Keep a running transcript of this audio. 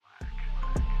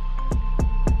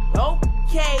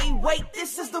Okay, wait,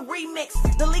 this is the remix.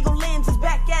 The Legal Lens is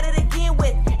back at it again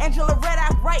with Angela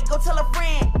Reddock Wright. Go tell a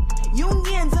friend.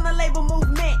 Unions in the labor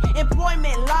movement,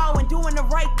 employment law and doing the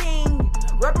right thing.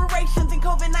 Reparations and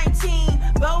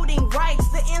COVID-19, voting rights,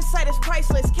 the insight is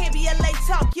priceless. KBLA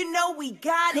Talk, you know we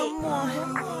got it. Come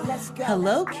on, let's go.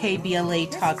 Hello, KBLA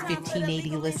Talk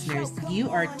 1580 listeners. You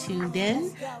are tuned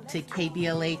in to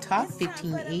KBLA Talk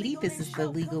 1580. This is the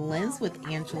Legal Lens with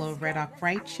Angela Reddock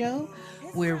Wright Show,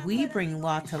 where we bring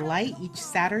law to light each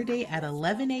Saturday at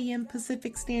 11 a.m.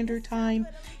 Pacific Standard Time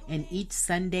and each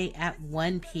Sunday at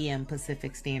 1 p.m.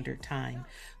 Pacific Standard Time.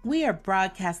 We are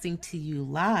broadcasting to you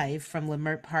live from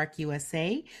Leimert Park,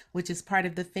 USA, which is part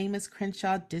of the famous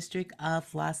Crenshaw District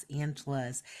of Los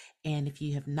Angeles. And if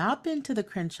you have not been to the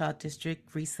Crenshaw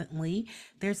District recently,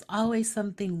 there's always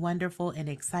something wonderful and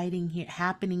exciting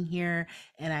happening here.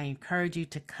 And I encourage you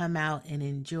to come out and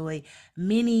enjoy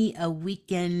many a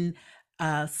weekend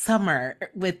summer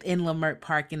within Leimert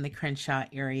Park in the Crenshaw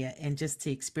area and just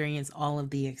to experience all of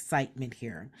the excitement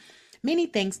here. Many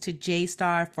thanks to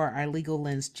J-Star for our Legal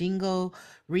Lens jingle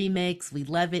remix. We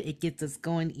love it. It gets us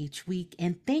going each week.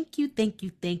 And thank you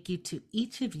to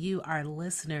each of you, our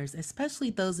listeners,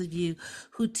 especially those of you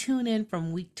who tune in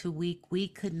from week to week. We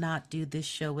could not do this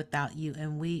show without you,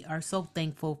 and we are so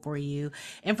thankful for you.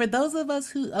 And for those of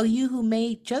you who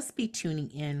may just be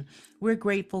tuning in, we're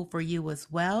grateful for you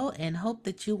as well and hope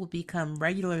that you will become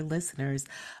regular listeners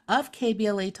of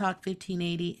KBLA Talk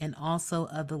 1580 and also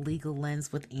of the Legal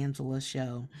Lens with Angela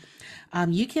show.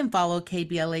 You can follow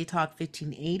KBLA Talk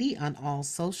 1580 on all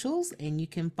socials, and you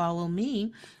can follow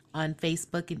me on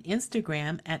Facebook and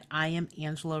Instagram at I am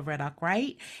Angela Reddock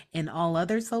Wright, and all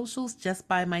other socials just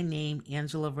by my name,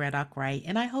 Angela Reddock Wright.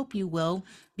 And I hope you will,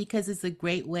 because it's a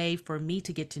great way for me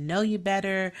to get to know you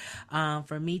better,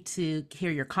 for me to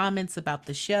hear your comments about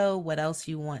the show, what else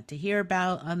you want to hear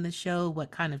about on the show,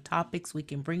 what kind of topics we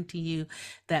can bring to you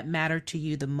that matter to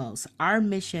you the most. Our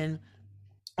mission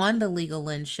on the Legal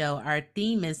Lens Show, our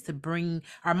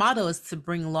motto is to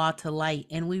bring law to light,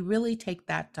 and we really take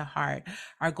that to heart.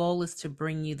 Our goal is to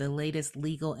bring you the latest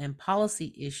legal and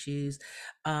policy issues,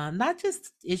 not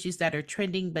just issues that are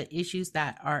trending, but issues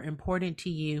that are important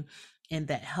to you and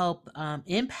that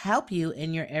help you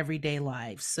in your everyday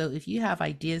life. So if you have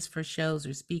ideas for shows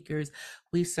or speakers,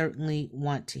 we certainly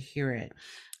want to hear it.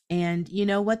 And you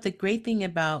know what? The great thing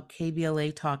about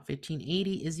KBLA Talk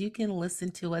 1580 is you can listen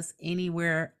to us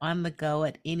anywhere on the go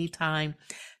at any time,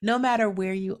 no matter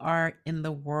where you are in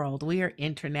the world. We are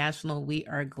international. We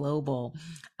are global.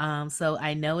 So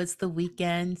I know it's the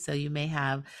weekend, so you may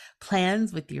have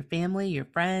plans with your family, your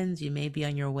friends. You may be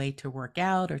on your way to work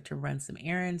out or to run some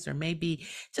errands, or maybe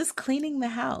just cleaning the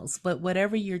house. But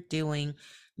whatever you're doing,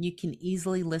 you can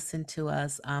easily listen to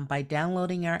us by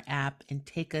downloading our app and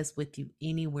take us with you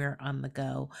anywhere on the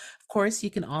go. Of course,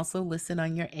 you can also listen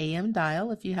on your AM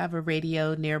dial if you have a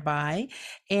radio nearby.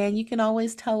 And you can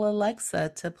always tell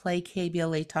Alexa to play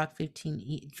KBLA Talk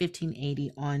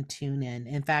 1580 on TuneIn.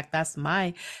 In fact, that's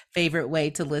my favorite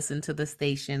way to listen to the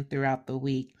station throughout the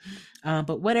week.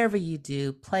 But whatever you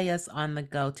do, play us on the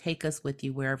go, take us with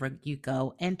you wherever you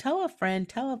go, and tell a friend,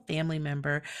 tell a family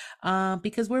member,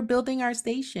 because we're building our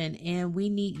station and we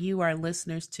need you, our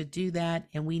listeners, to do that.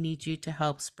 And we need you to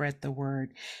help spread the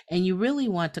word. And you really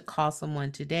want to call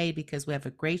someone today because we have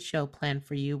a great show planned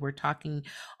for you. We're talking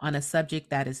on a subject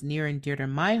that is near and dear to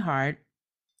my heart,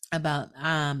 about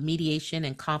mediation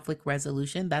and conflict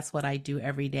resolution. That's what I do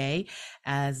every day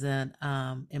as an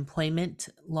employment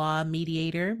law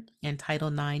mediator and Title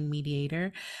IX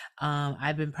mediator.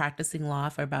 I've been practicing law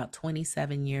for about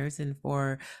 27 years, and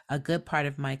for a good part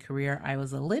of my career, I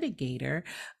was a litigator,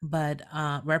 but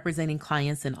representing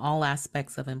clients in all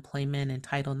aspects of employment and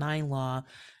Title IX law.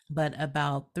 But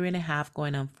about 3.5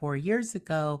 going on 4 years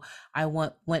ago, I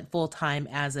went full-time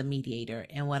as a mediator.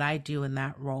 And what I do in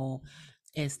that role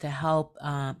is to help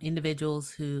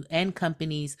individuals and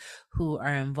companies who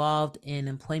are involved in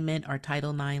employment or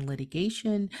Title IX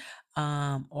litigation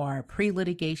or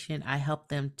pre-litigation. I help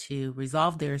them to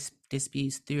resolve their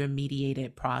disputes through a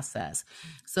mediated process.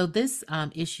 So this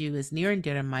issue is near and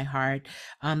dear to my heart.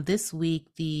 This week,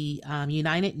 the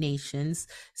United Nations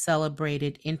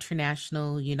celebrated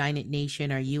International United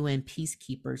Nation or UN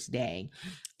Peacekeepers Day.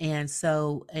 And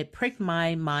so it pricked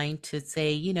my mind to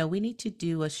say, we need to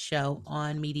do a show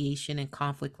on mediation and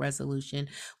conflict resolution.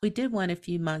 We did one a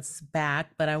few months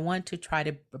back, but I want to try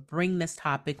to bring this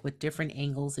topic with different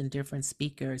angles and different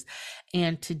speakers.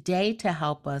 And today, to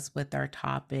help us with our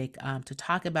topic, to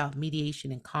talk about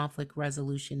mediation and conflict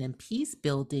resolution and peace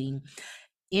building,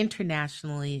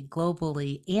 internationally,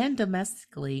 globally, and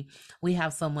domestically, we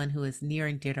have someone who is near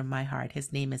and dear to my heart.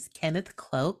 His name is Kenneth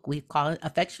Cloke. We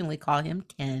affectionately call him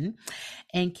Ken.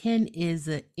 And Ken is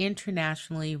an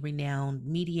internationally renowned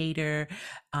mediator,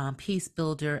 peace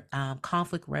builder,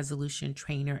 conflict resolution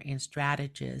trainer, and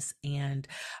strategist. And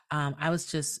I was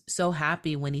just so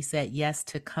happy when he said yes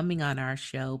to coming on our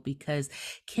show, because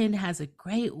Ken has a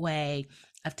great way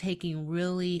of taking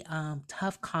really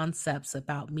tough concepts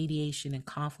about mediation and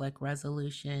conflict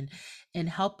resolution and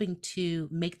helping to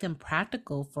make them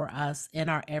practical for us in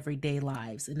our everyday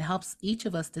lives, and helps each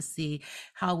of us to see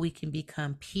how we can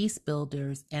become peace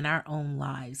builders in our own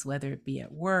lives, whether it be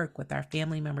at work, with our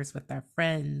family members, with our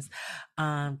friends.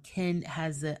 Ken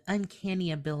has an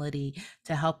uncanny ability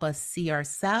to help us see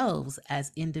ourselves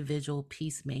as individual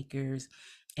peacemakers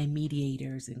and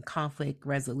mediators and conflict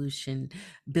resolution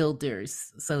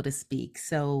builders, so to speak.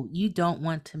 So you don't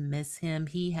want to miss him.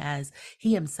 He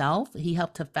himself, he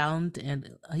helped to found, and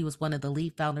he was one of the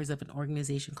lead founders of an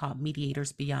organization called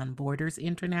Mediators Beyond Borders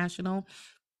International.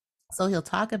 So he'll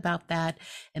talk about that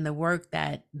and the work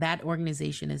that that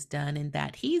organization has done and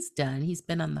that he's done. He's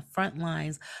been on the front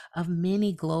lines of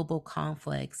many global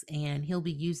conflicts, and he'll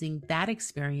be using that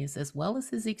experience as well as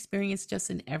his experience just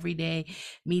in everyday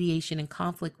mediation and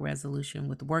conflict resolution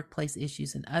with workplace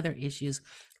issues and other issues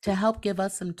to help give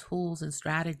us some tools and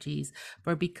strategies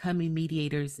for becoming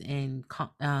mediators and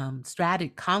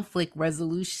conflict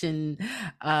resolution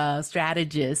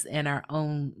strategists in our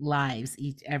own lives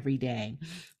every day.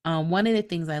 One of the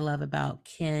things I love about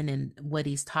Ken and what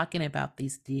he's talking about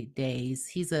these days,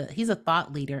 he's a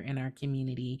thought leader in our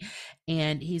community,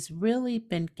 and he's really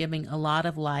been giving a lot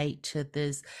of light to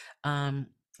this.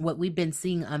 What we've been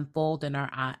seeing unfold in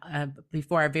our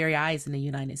before our very eyes in the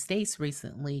United States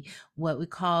recently, what we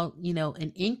call,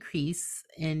 an increase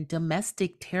in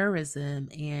domestic terrorism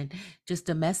and just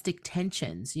domestic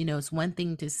tensions. It's one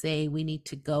thing to say we need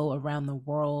to go around the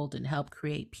world and help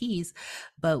create peace,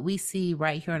 but we see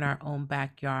right here in our own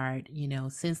backyard,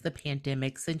 since the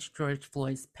pandemic, since George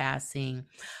Floyd's passing,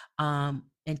 and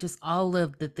just all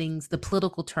of the things, the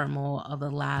political turmoil of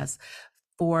the last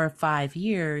 4 or 5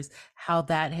 years, how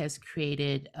that has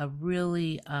created a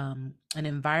really an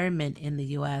environment in the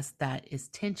US that is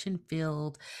tension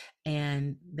filled,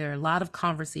 and there are a lot of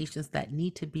conversations that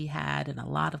need to be had and a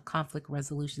lot of conflict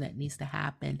resolution that needs to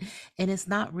happen, and it's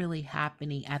not really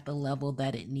happening at the level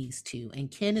that it needs to.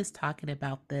 And Ken is talking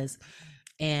about this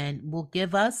and will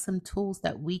give us some tools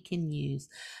that we can use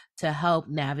to help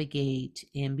navigate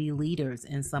and be leaders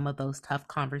in some of those tough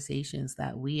conversations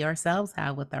that we ourselves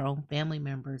have with our own family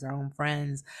members, our own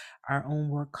friends, our own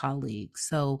work colleagues.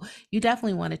 So you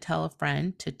definitely want to tell a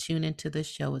friend to tune into this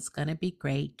show. It's going to be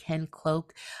great. Ken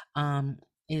Cloke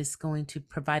is going to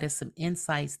provide us some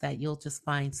insights that you'll just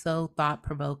find so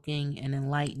thought-provoking and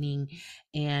enlightening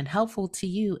and helpful to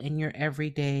you in your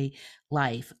everyday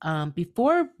life.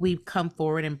 Before we come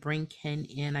forward and bring Ken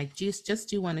in, I just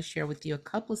do want to share with you a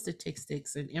couple of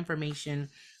statistics and information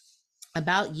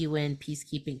about UN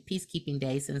Peacekeeping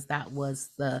Day, since that was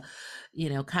the,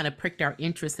 kind of pricked our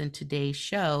interest in today's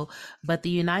show. But the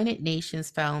United Nations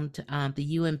found the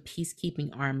UN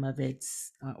peacekeeping arm of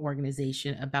its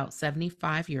organization about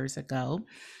 75 years ago.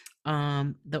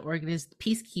 The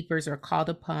peacekeepers are called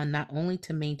upon not only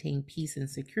to maintain peace and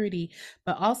security,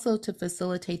 but also to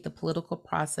facilitate the political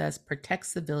process, protect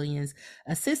civilians,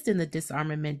 assist in the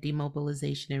disarmament,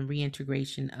 demobilization, and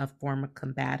reintegration of former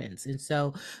combatants. And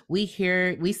so we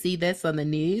see this on the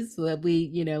news.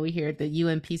 We hear the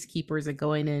UN peacekeepers are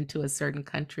going into a certain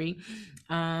country.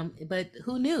 But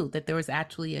who knew that there was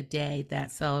actually a day that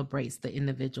celebrates the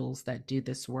individuals that do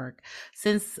this work?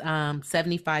 Since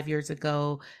 75 years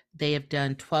ago, they have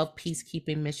done 12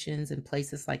 peacekeeping missions in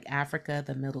places like Africa,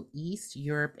 the Middle East,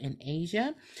 Europe, and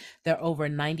Asia. There are over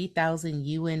 90,000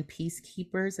 UN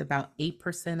peacekeepers. About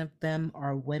 8% of them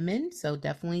are women. So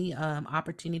definitely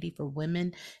opportunity for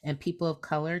women and people of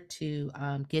color to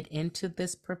get into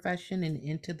this profession and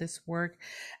into this work.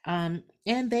 And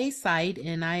they cite,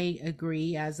 and I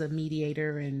agree as a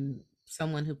mediator and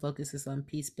someone who focuses on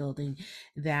peace building,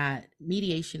 that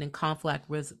mediation and conflict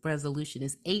resolution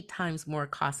is 8 times more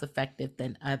cost effective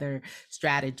than other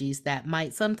strategies that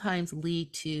might sometimes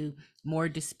lead to more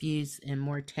disputes and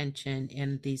more tension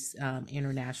in these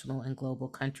international and global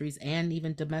countries, and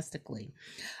even domestically.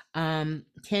 Ken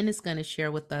is going to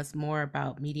share with us more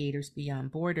about Mediators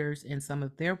Beyond Borders and some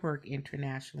of their work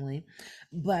internationally,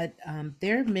 but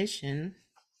their mission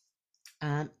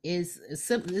is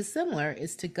similar,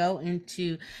 is to go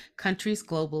into countries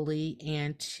globally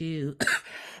and to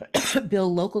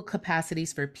build local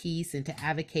capacities for peace and to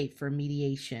advocate for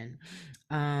mediation.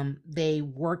 They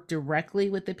work directly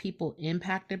with the people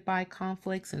impacted by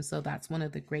conflicts, and so that's one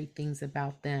of the great things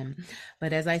about them.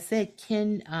 But as I said,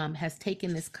 Ken has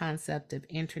taken this concept of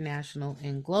international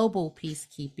and global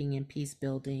peacekeeping and peace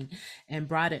building and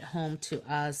brought it home to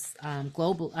us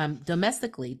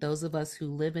domestically. Those of us who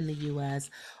live in the U.S.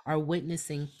 are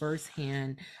witnessing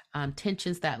firsthand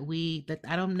tensions that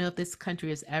I don't know if this country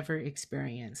has ever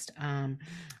experienced.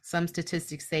 Some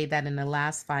statistics say that in the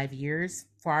last 5 years,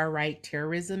 far right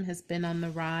terrorism has been on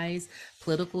the rise.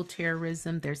 Political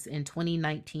terrorism. There's in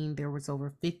 2019 there was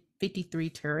over 53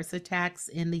 terrorist attacks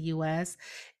in the U.S.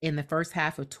 In the first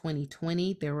half of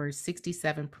 2020, there were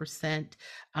 67%.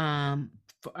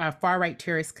 Far right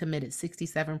terrorists committed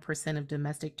 67% of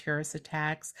domestic terrorist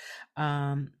attacks.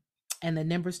 And the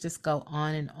numbers just go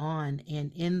on and on.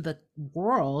 And in the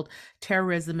world,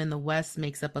 terrorism in the West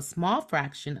makes up a small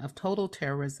fraction of total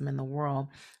terrorism in the world.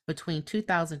 Between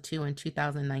 2002 and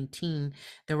 2019,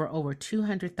 there were over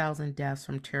 200,000 deaths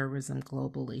from terrorism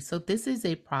globally. So this is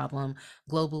a problem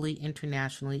globally,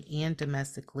 internationally, and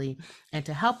domestically. And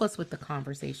to help us with the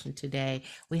conversation today,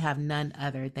 we have none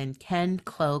other than Ken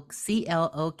Cloke,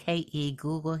 Cloke.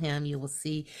 Google him. You will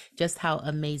see just how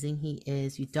amazing he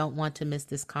is. You don't want to miss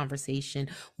this conversation.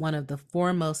 One of the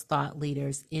foremost thought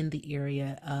leaders in the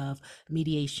area of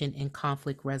mediation and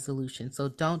conflict resolution. So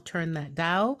don't turn that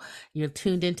dial. You're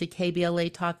tuned into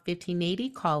KBLA Talk 1580.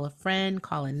 Call a friend,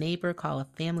 call a neighbor, call a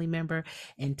family member,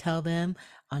 and tell them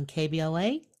on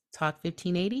KBLA Talk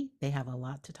 1580, they have a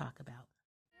lot to talk about.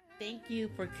 Thank you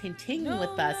for continuing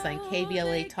with us on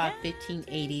KBLA Talk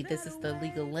 1580. This is the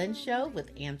Legal Lens Show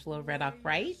with Angela Reddock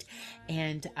Wright.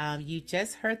 And you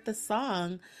just heard the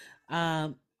song,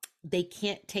 They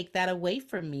Can't Take That Away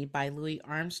From Me by Louis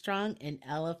Armstrong and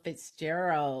Ella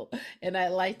Fitzgerald. And I'd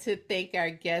like to thank our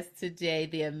guest today,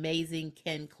 the amazing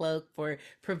Ken Cloke, for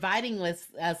providing us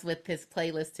with his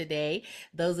playlist today.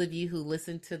 Those of you who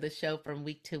listen to the show from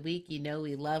week to week, you know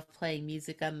we love playing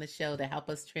music on the show to help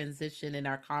us transition in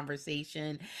our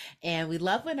conversation. And we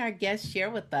love when our guests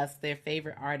share with us their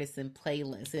favorite artists and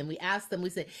playlists. And we ask them, we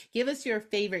say, give us your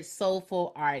favorite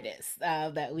soulful artists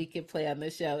that we can play on the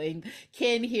show. And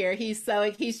Ken here, he's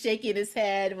shaking his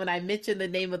head when I mention the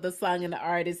name of the song and the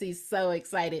artist. He's so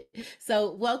excited.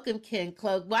 So welcome, Ken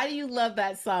Cloke. Why do you love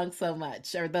that song so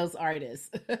much, or those artists?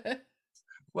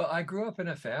 Well, I grew up in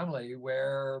a family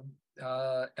where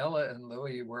Ella and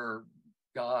Louis were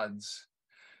gods,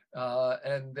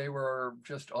 and they were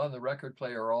just on the record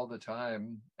player all the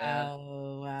time. And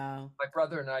Oh, wow. my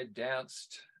brother and I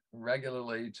danced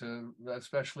regularly to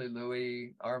especially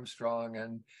Louis Armstrong,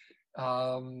 and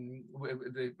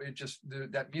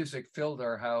that music filled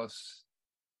our house.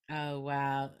 Oh,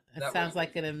 wow. It That sounds was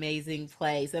like an amazing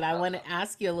place. And I want uh, to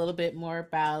ask you a little bit more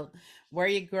about where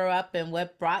you grew up and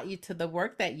what brought you to the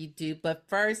work that you do. But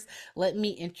first, let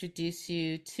me introduce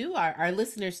you to our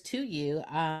listeners to you.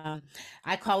 I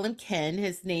call him Ken.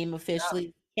 His name yeah. officially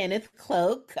is Kenneth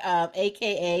Cloke,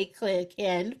 aka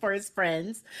Ken for his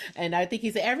friends. And I think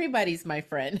he's everybody's my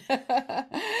friend.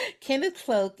 Kenneth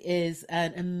Cloke is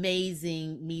an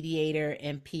amazing mediator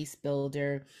and peace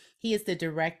builder. He is the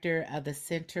director of the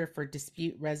Center for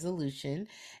Dispute Resolution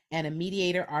and a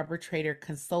mediator, arbitrator,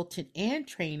 consultant, and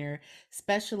trainer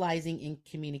specializing in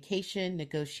communication,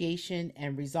 negotiation,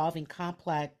 and resolving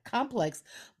complex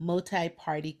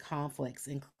multi-party conflicts,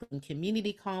 including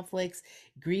community conflicts,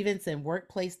 grievance and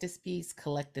workplace disputes,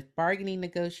 collective bargaining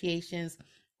negotiations,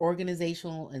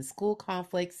 organizational and school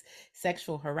conflicts,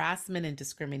 sexual harassment and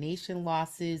discrimination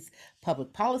lawsuits,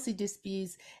 public policy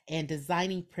disputes, and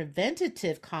designing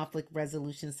preventative conflict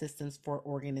resolution systems for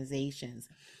organizations.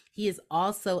 He is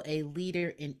also a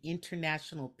leader in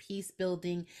international peace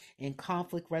building and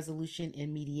conflict resolution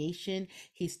and mediation.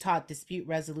 He's taught dispute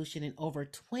resolution in over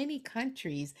 20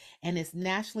 countries and is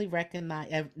nationally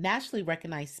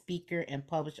recognized speaker and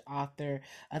published author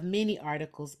of many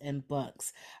articles and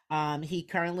books. He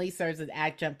currently serves as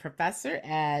adjunct professor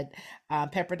at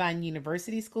Pepperdine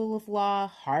University School of Law,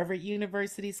 Harvard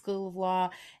University School of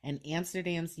Law, and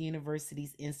Amsterdam's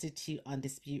University's Institute on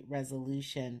Dispute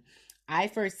Resolution.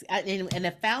 And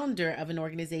a founder of an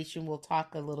organization we'll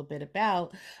talk a little bit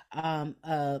about,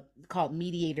 called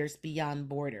Mediators Beyond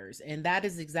Borders. And that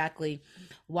is exactly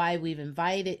why we've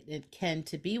invited Ken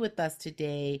to be with us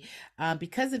today,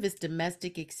 because of his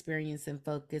domestic experience and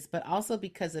focus, but also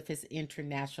because of his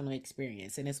international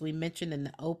experience. And as we mentioned in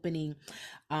the opening,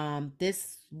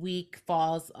 this week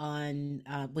falls on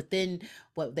within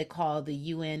what they call the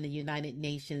UN, the United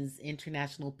Nations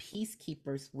International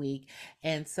Peacekeepers Week.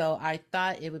 And so I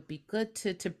thought it would be good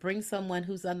to bring someone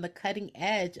who's on the cutting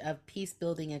edge of peace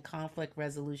building and conflict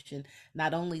resolution,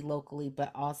 not only locally,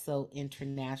 but also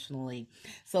internationally.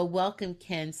 So welcome,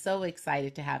 Ken. So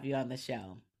excited to have you on the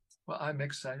show. Well, I'm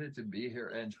excited to be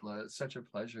here, Angela. It's such a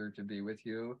pleasure to be with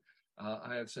you.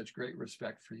 I have such great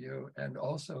respect for you and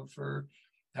also for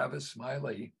Tavis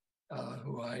Smiley,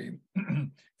 who I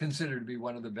consider to be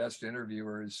one of the best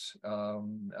interviewers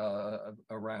around.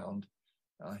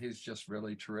 He's just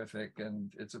really terrific,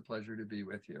 and it's a pleasure to be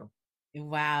with you.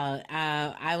 Wow.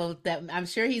 I will. I'm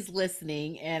sure he's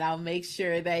listening, and I'll make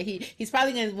sure that he's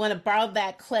probably going to want to borrow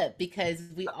that clip because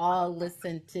we all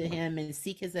listen to him and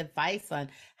seek his advice on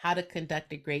how to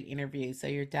conduct a great interview. So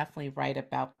you're definitely right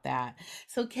about that.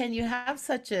 So Ken, you have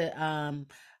such a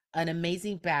an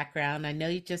amazing background. I know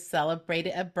you just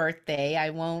celebrated a birthday. I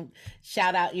won't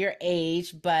shout out your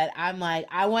age, but I'm like,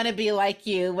 I want to be like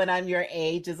you when I'm your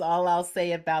age, is all I'll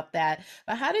say about that.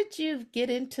 But how did you get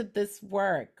into this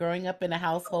work? Growing up in a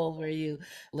household where you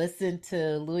listened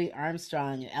to Louis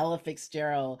Armstrong and Ella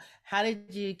Fitzgerald, how did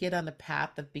you get on the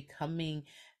path of becoming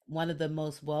one of the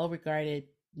most well regarded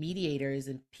mediators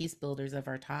and peace builders of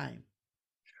our time?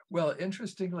 Well,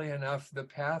 interestingly enough, the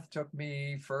path took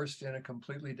me first in a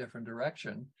completely different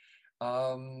direction.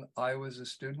 I was a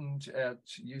student at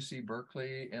UC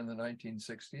Berkeley in the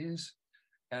 1960s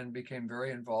and became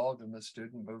very involved in the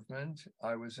student movement.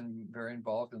 I was very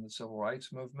involved in the civil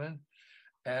rights movement.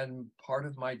 And part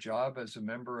of my job as a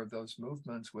member of those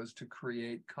movements was to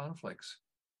create conflicts.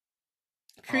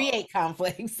 Uh, Create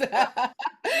conflicts. yeah,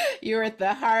 You're at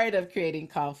the heart of creating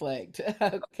conflict.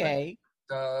 what Okay.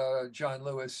 John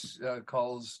Lewis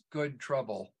calls good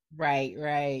trouble. Right,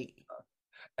 right.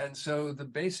 And so the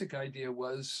basic idea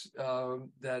was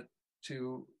that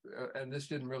and this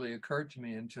didn't really occur to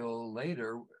me until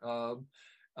later,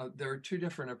 there are two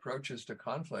different approaches to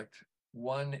conflict.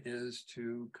 One is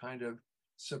to kind of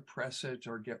suppress it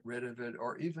or get rid of it,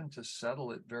 or even to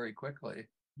settle it very quickly.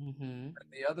 Mm-hmm. And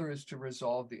the other is to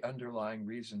resolve the underlying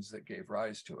reasons that gave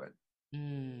rise to it.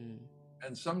 Mm.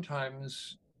 And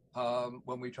sometimes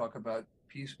when we talk about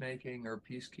peacemaking or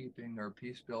peacekeeping or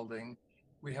peace building,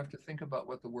 we have to think about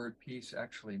what the word peace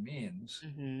actually means.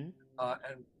 Mm-hmm.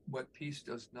 And what peace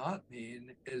does not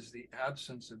mean is the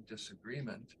absence of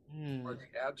disagreement or Mm.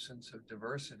 the absence of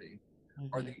diversity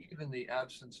or Mm-hmm. even the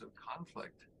absence of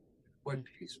conflict. What Mm.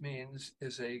 peace means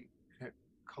is a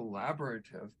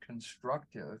collaborative,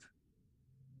 constructive,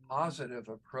 positive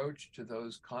approach to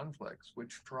those conflicts,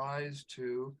 which tries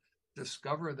to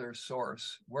discover their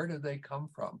source. Where do they come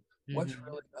from? What's Mm-hmm.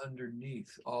 really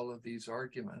underneath all of these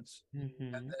arguments? And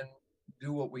Mm-hmm. then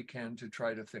do what we can to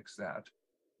try to fix that.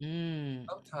 Mm.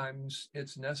 Sometimes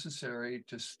it's necessary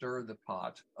to stir the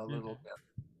pot a little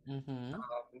bit Mm-hmm.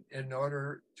 in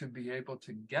order to be able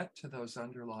to get to those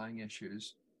underlying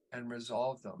issues and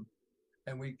resolve them.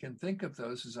 And we can think of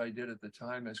those, as I did at the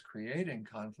time, as creating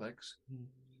conflicts. Mm-hmm.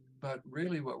 But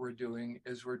really, what we're doing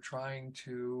is we're trying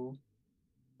to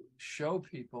show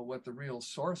people what the real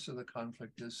source of the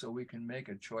conflict is so we can make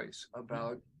a choice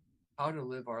about how to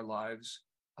live our lives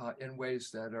in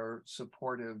ways that are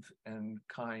supportive and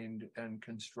kind and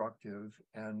constructive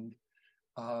and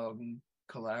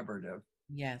collaborative.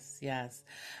 Yes, yes.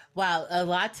 Wow, a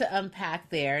lot to unpack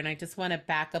there. And I just want to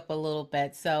back up a little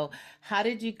bit. So, how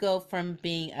did you go from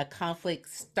being a conflict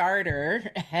starter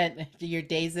at your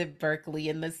days at Berkeley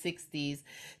in the 60s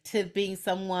to being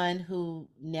someone who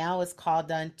now is called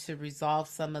on to resolve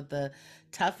some of the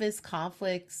toughest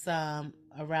conflicts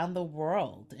around the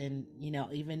world and,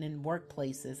 even in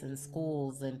workplaces and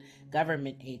schools and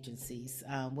government agencies?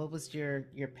 What was your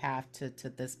path to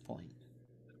this point?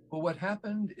 Well, what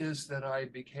happened is that I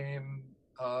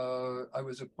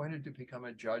was appointed to become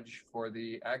a judge for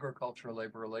the Agricultural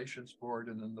Labor Relations Board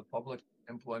and then the Public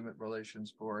Employment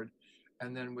Relations Board,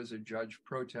 and then was a judge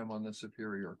pro tem on the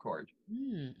Superior Court.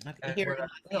 Okay, And here what in I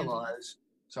Los Angeles. realized,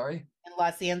 sorry, In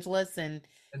Los Angeles and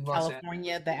in Los Angeles,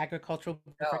 California, the agricultural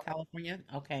board for yeah, California.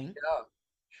 Okay.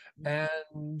 yeah.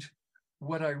 And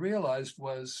what I realized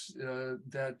was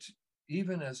that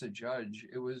even as a judge,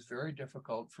 it was very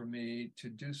difficult for me to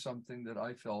do something that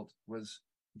I felt was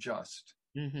just.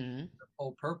 Mm-hmm. The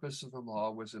whole purpose of the law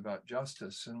was about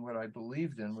justice, and what I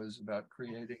believed in was about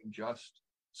creating just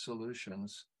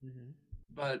solutions. Mm-hmm.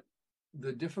 But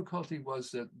the difficulty was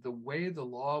that the way the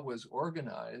law was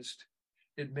organized,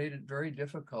 it made it very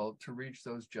difficult to reach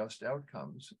those just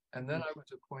outcomes. And then I was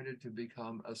appointed to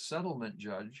become a settlement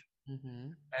judge. Mm-hmm.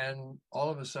 And all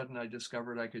of a sudden, I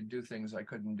discovered I could do things I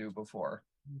couldn't do before.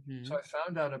 So Mm-hmm. I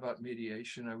found out about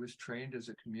mediation. I was trained as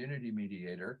a community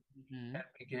mediator Mm-hmm. and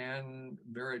began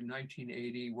very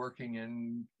 1980 working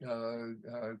in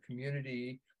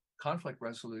community conflict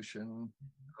resolution.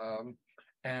 Um,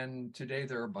 and today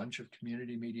there are a bunch of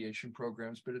community mediation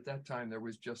programs, but at that time there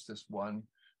was just this one,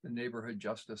 the Neighborhood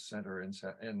Justice Center in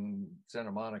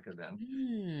Santa Monica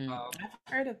then.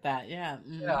 I've heard of that. Yeah.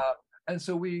 Mm-hmm. Yeah. And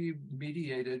so we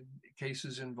mediated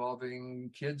cases involving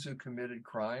kids who committed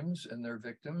crimes and their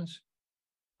victims,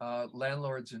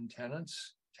 landlords and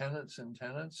tenants, tenants and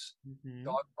tenants, Mm-hmm.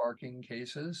 dog barking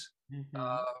cases,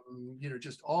 Mm-hmm.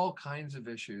 just all kinds of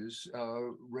issues,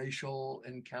 racial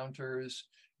encounters,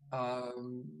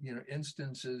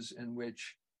 instances in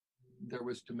which there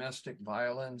was domestic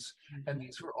violence. And Mm-hmm.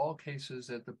 these were all cases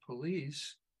that the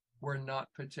police were not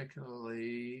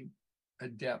particularly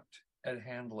adept at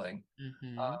handling.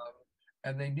 Mm-hmm. Um,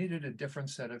 and they needed a different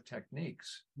set of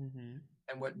techniques. Mm-hmm.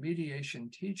 And what mediation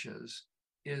teaches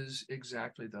is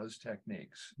exactly those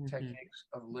techniques, Mm-hmm. techniques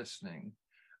of listening,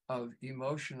 of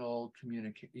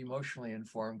emotionally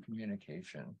informed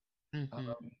communication,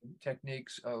 Mm-hmm.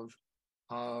 techniques of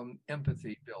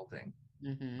empathy building.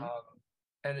 Mm-hmm. Um,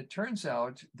 and it turns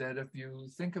out that if you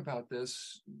think about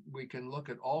this, we can look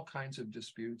at all kinds of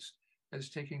disputes as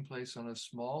taking place on a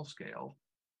small scale,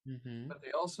 Mm-hmm. but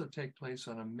they also take place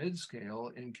on a mid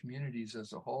scale in communities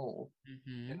as a whole,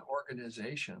 in Mm-hmm.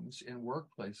 organizations, in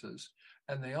workplaces,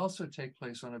 and they also take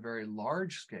place on a very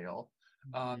large scale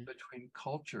Mm-hmm. between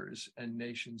cultures and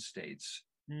nation states.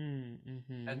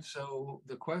 Mm-hmm. And so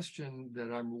the question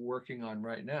that I'm working on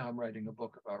right now, I'm writing a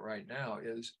book about right now,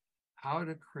 is how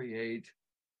to create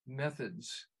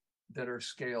methods that are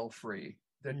scale free,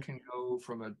 that can go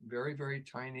from a very, very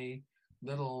tiny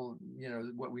little,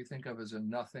 what we think of as a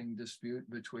nothing dispute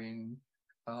between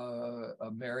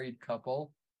a married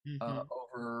couple Mm-hmm.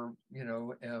 over,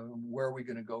 where are we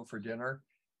going to go for dinner,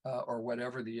 or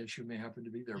whatever the issue may happen to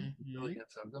be. There are Mm-hmm.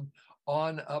 billions of them,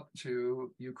 on up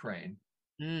to Ukraine.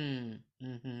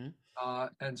 Mm-hmm.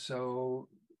 And so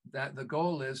that the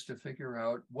goal is to figure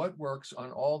out what works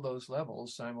on all those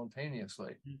levels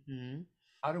simultaneously. Mm-hmm.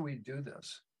 How do we do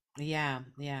this? Yeah,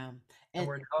 yeah. And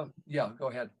And yeah, go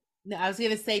ahead. no, I was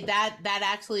going to say that that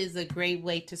actually is a great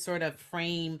way to sort of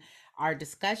frame our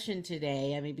discussion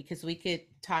today. I mean, because we could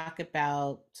talk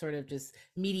about sort of just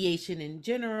mediation in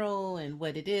general and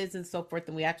what it is and so forth.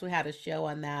 And we actually had a show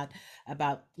on that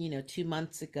about, 2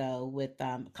 months ago with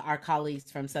our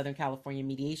colleagues from Southern California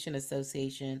Mediation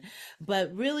Association.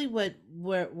 But really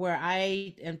where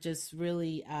I am just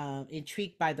really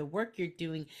intrigued by the work you're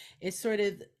doing is sort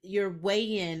of your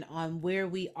weigh in on where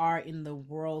we are in the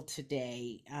world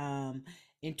today,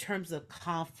 in terms of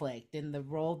conflict and the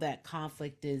role that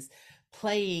conflict is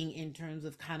playing in terms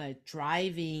of kind of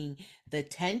driving the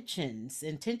tensions.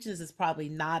 And tensions is probably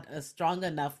not a strong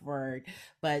enough word,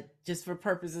 but just for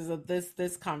purposes of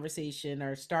this conversation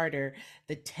or starter,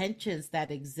 the tensions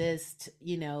that exist,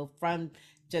 from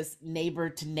just neighbor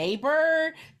to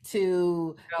neighbor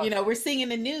to, Yeah, we're seeing in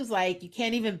the news like you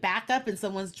can't even back up in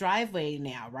someone's driveway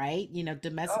now, right? yeah,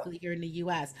 Domestically here in the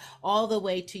US, all the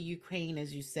way to Ukraine,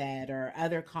 as you said, or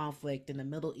other conflict in the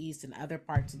Middle East and other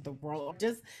parts of the world, or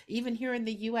just even here in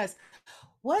the US.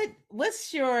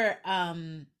 What's your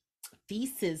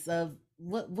thesis of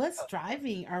what's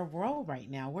driving our world right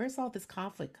now? Where's all this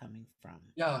conflict coming from?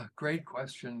 yeah. Great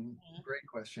question. Great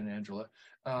question, Angela.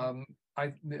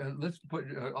 Let's put.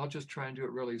 I'll just try and do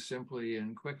it really simply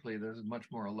and quickly. There's a much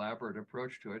more elaborate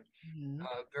approach to it. Mm-hmm.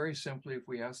 Very simply, if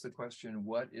we ask the question,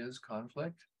 "What is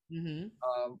conflict?" Mm-hmm.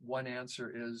 One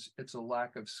answer is it's a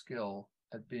lack of skill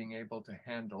at being able to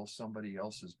handle somebody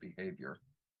else's behavior.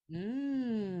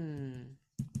 Mm.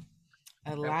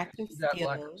 A And we lack of see that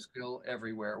lack of skill. skill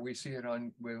everywhere. We see it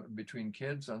between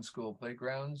kids on school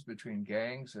playgrounds, between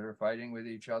gangs that are fighting with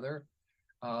each other,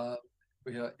 uh,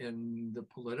 in the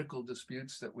political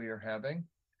disputes that we are having.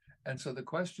 And so the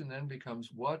question then becomes,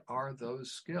 what are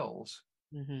those skills?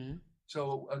 Mm-hmm.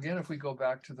 So again, if we go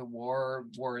back to the war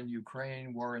in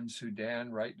Ukraine, war in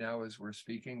Sudan, right now as we're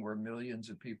speaking, where millions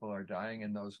of people are dying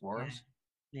in those Yeah. wars.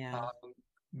 Yeah. Um,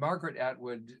 Margaret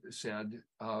Atwood said,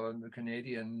 the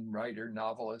Canadian writer,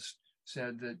 novelist,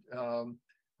 said that,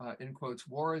 in quotes,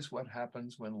 war is what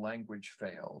happens when language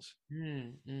fails.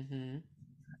 Mm-hmm.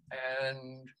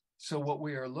 And so what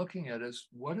we are looking at is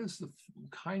what is the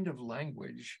kind of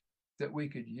language that we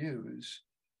could use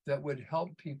that would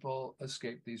help people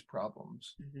escape these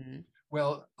problems? Mm-hmm.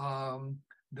 Well,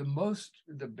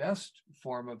 the best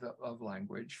form of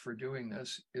language for doing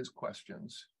this is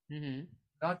questions. Mm-hmm.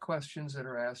 Not questions that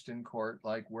are asked in court,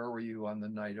 like, where were you on the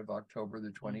night of October the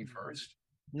Mm-hmm. 21st?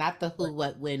 Not the But who,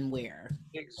 what, when, where,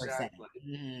 per se. exactly.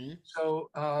 Mm-hmm. So,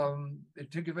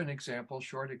 to give an example,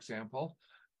 short example,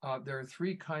 there are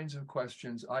three kinds of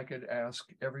questions I could ask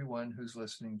everyone who's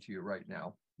listening to you right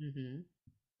now. Mm-hmm.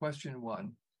 Question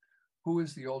one: who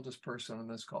is the oldest person on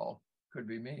this call? Could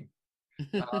be me.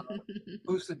 Uh,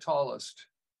 who's the tallest?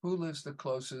 Who lives the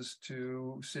closest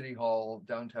to City Hall,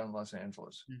 downtown Los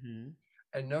Angeles? Mm-hmm.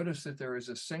 And notice that there is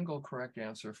a single correct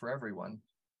answer for everyone.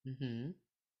 Mm-hmm.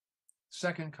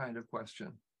 Second kind of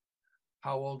question: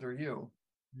 how old are you?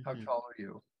 How Mm-hmm. tall are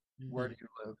you? Where Mm-hmm. do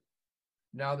you live?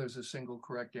 Now there's a single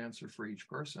correct answer for each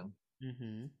person.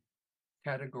 Mm-hmm.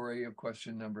 Category of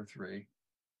question number three: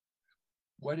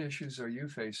 what issues are you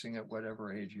facing at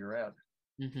whatever age you're at?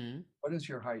 Mm-hmm. What does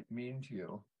your height mean to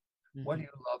you? What do Mm-hmm.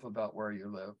 you love about where you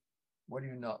live? What do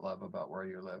you not love about where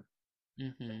you live?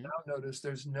 Mm-hmm. Now notice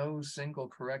there's no single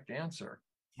correct answer.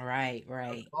 Right, There are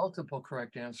right. multiple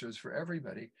correct answers for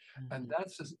everybody. And Mm-hmm.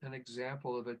 that's an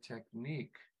example of a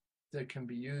technique that can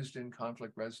be used in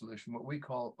conflict resolution, what we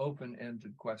call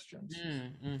open-ended questions.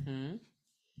 Mm-hmm.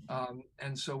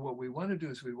 And so what we want to do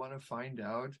is we want to find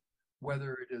out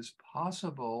whether it is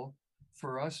possible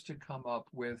for us to come up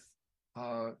with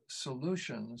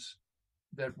solutions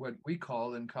that what we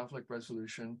call in conflict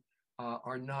resolution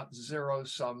are not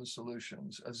zero-sum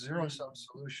solutions. A zero-sum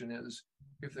solution is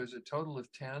if there's a total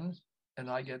of 10 and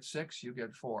I get 6, you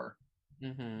get 4.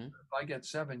 Mm-hmm. If I get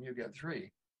 7, you get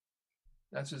 3.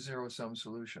 That's a zero-sum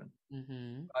solution.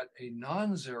 Mm-hmm. But a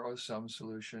non-zero-sum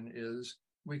solution is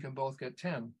we can both get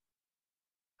 10.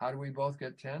 How do we both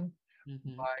get 10?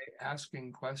 Mm-hmm. By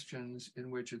asking questions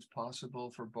in which it's possible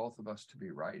for both of us to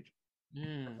be right, for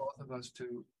Mm-hmm. both of us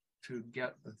to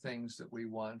get the things that we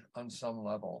want on some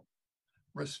level.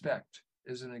 Respect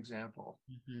is an example.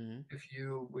 Mm-hmm. If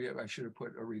you, I should have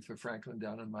put Aretha Franklin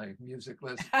down on my music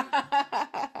list.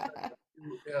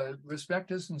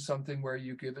 Respect isn't something where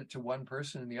you give it to one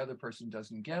person and the other person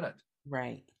doesn't get it.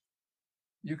 Right,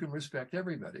 You can respect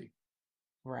everybody.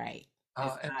 right.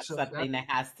 It's And not so that something that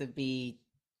has to be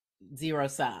zero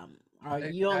sum. Or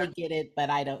you only exactly, get it, but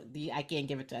I can't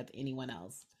give it to anyone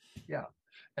else. yeah.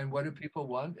 And what do people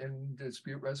want in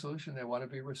dispute resolution? They want to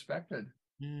be respected.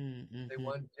 They Mm-hmm.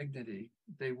 want dignity.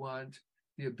 They want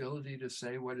the ability to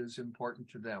say what is important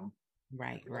to them.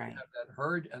 Right, They want to right. have that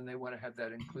heard and they want to have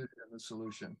that included in the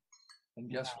solution. And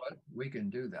guess what? We can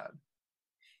do that.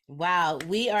 Wow,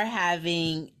 we are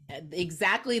having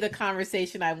exactly the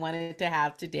conversation I wanted to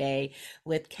have today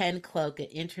with Ken Cloke, an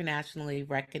internationally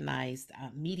recognized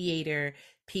mediator,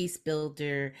 peace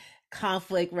builder,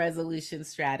 conflict resolution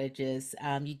strategist.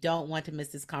 You don't want to miss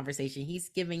this conversation. He's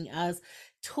giving us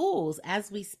tools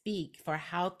as we speak for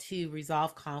how to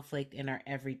resolve conflict in our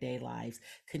everyday lives.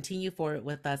 Continue forward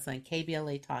with us on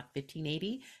KBLA Talk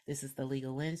 1580. This is the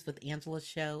Legal Lens with Angela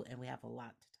Show, and we have a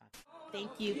lot to talk about.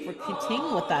 Thank you for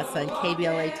continuing with us on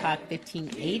KBLA Talk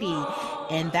 1580.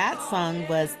 And that song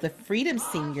was the Freedom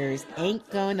Singers, Ain't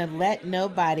Gonna Let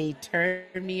Nobody Turn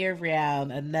Me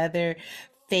Around. Another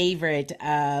favorite.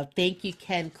 Thank you,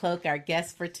 Ken Cloke, our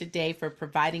guest for today, for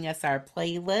providing us our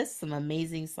playlist, some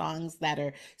amazing songs that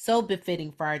are so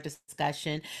befitting for our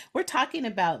discussion. We're talking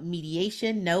about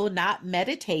mediation, no, not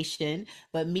meditation,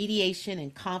 but mediation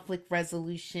and conflict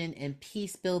resolution and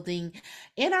peace building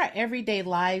in our everyday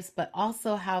lives, but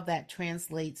also how that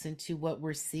translates into what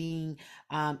we're seeing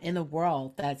in the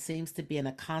world that seems to be in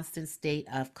a constant state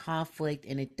of conflict,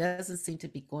 and it doesn't seem to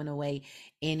be going away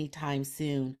anytime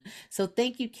soon. So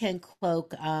thank you, Ken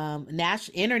Cloke,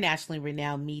 internationally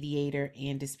renowned mediator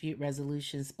and dispute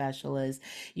resolution specialist.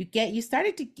 You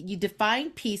define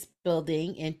peace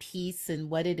building and peace and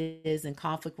what it is and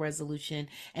conflict resolution.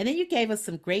 And then you gave us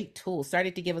some great tools,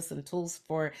 started to give us some tools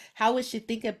for how we should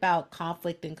think about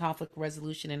conflict and conflict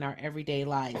resolution in our everyday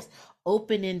lives.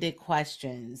 Open-ended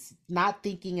questions, not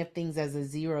thinking of things as a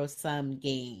zero-sum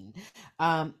game,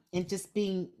 and just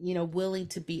being, willing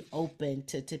to be open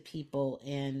to people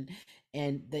and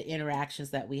the interactions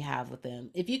that we have with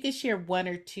them. If you could share one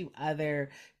or two other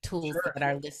tools Sure, that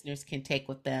our listeners can take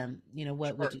with them,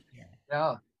 what would sure. you share?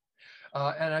 Yeah.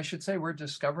 And I should say we're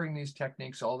discovering these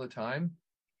techniques all the time.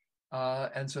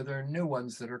 And so there are new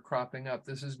ones that are cropping up.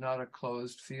 This is not a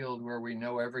closed field where we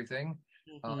know everything.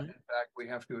 In Mm-hmm. fact, we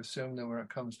have to assume that when it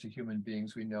comes to human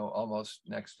beings, we know almost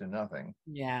next to nothing.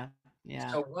 Yeah,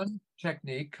 yeah. So one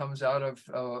technique comes out of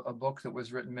a book that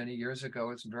was written many years ago.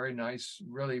 It's a very nice,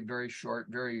 really very short,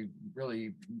 very,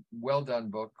 really well done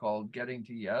book called Getting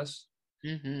to Yes.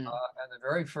 Mm-hmm. And the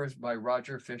very first by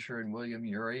Roger Fisher and William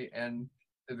Ury. And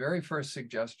the very first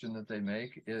suggestion that they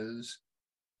make is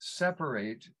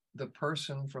separate the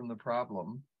person from the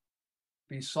problem,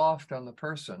 be soft on the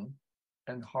person,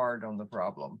 and hard on the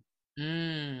problem.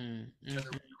 Mm. And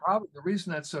Mm-hmm. the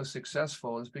reason that's so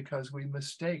successful is because we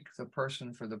mistake the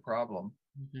person for the problem.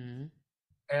 Mm-hmm.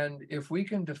 And if we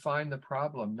can define the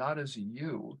problem not as a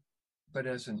you, but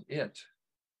as an it,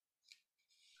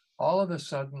 all of a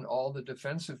sudden, all the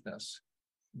defensiveness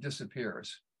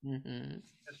disappears. Mm-hmm.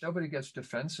 Because nobody gets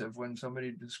defensive when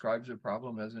somebody describes a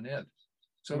problem as an it.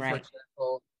 So, for Right.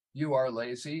 example, you are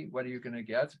lazy. What are you going to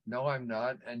get? No, I'm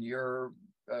not. And you're,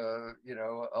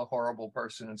 a horrible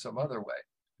person in some other way.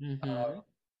 Mm-hmm.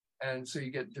 And so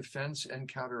you get defense and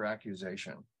counter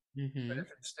accusation. But Mm-hmm. if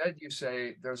instead you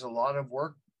say there's a lot of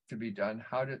work to be done,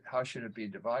 how should it be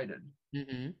divided?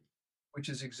 Mm-hmm. Which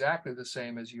is exactly the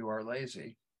same as you are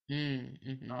lazy Mm-hmm.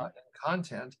 in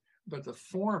content, but the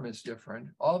form is different.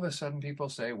 All of a sudden, people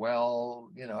say, "Well,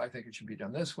 I think it should be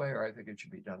done this way, or I think it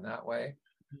should be done that way."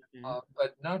 Mm-hmm.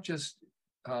 But not just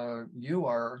you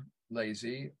are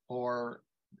lazy or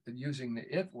using the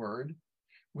it word.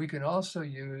 We can also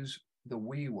use the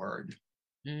we word.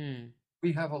 Mm.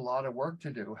 We have a lot of work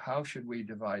to do. How should we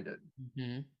divide it?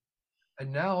 Mm-hmm.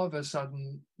 And now all of a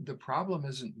sudden, the problem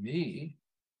isn't me.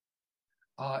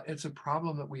 It's a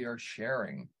problem that we are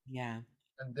sharing. Yeah.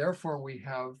 And therefore, we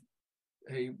have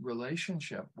a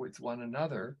relationship with one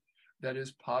another that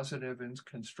is positive and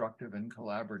constructive and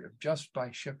collaborative just by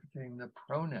shifting the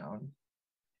pronoun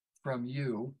from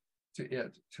you to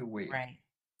it to we. Right.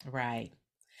 Right.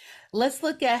 Let's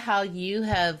look at how you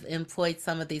have employed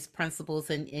some of these principles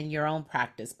in your own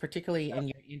practice, particularly in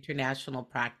your international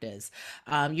practice.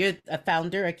 You're a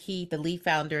founder, the lead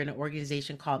founder in an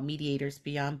organization called Mediators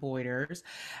Beyond Borders.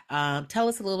 Tell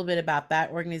us a little bit about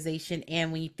that organization.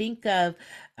 And when you think of,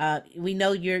 we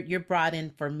know you're brought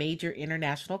in for major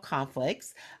international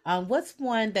conflicts. What's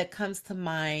one that comes to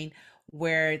mind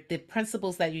where the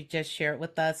principles that you just shared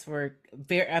with us were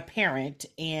very apparent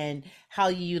and how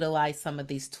you utilize some of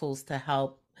these tools to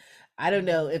help, I don't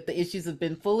know if the issues have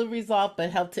been fully resolved, but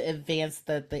help to advance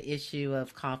the issue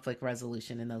of conflict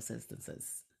resolution in those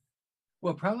instances?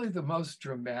 Well, probably the most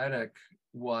dramatic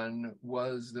one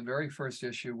was the very first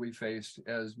issue we faced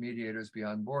as Mediators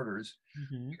Beyond Borders.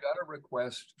 Mm-hmm. We got a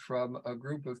request from a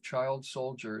group of child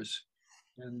soldiers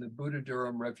in the Buddha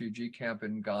Durham refugee camp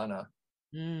in Ghana,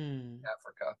 Mm-hmm.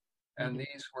 Africa. And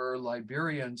these were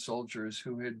Liberian soldiers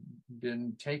who had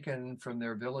been taken from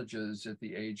their villages at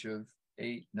the age of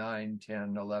 8, 9,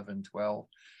 10, 11, 12,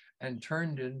 and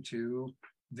turned into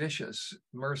vicious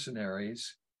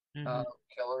mercenaries, Mm-hmm.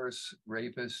 killers,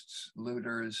 rapists,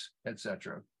 looters,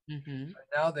 etc. Mm-hmm.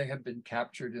 Now they have been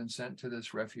captured and sent to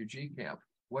this refugee camp.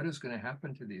 What is going to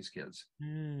happen to these kids?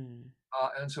 Mm-hmm.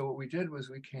 And so what we did was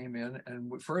we came in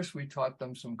and first we taught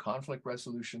them some conflict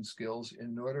resolution skills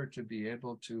in order to be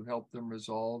able to help them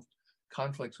resolve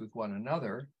conflicts with one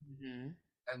another. Mm-hmm.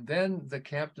 And then the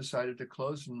camp decided to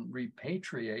close and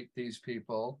repatriate these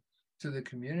people to the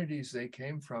communities they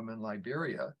came from in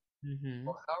Liberia. Mm-hmm.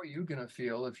 Well, how are you going to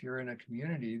feel if you're in a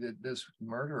community that this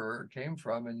murderer came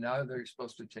from and now they're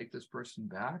supposed to take this person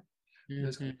back?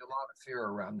 There's going to be a lot of fear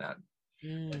around that.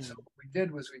 And so Mm-hmm. what we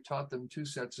did was we taught them two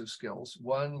sets of skills.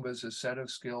 One was a set of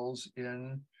skills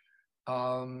in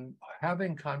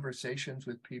having conversations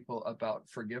with people about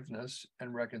forgiveness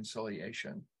and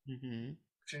reconciliation, Mm-hmm.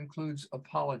 which includes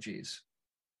apologies,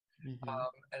 Mm-hmm.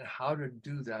 and how to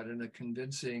do that in a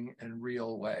convincing and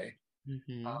real way,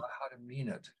 Mm-hmm. how to mean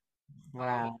it.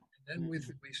 Wow. And then we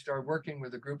started working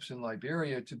with the groups in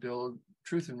Liberia to build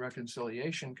truth and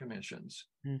reconciliation commissions.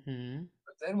 Mm-hmm.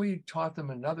 But then we taught them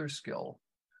another skill.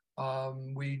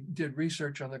 We did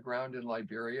research on the ground in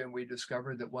Liberia, and we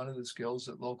discovered that one of the skills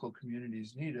that local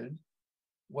communities needed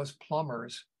was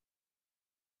plumbers.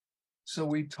 So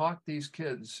we taught these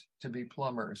kids to be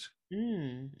plumbers.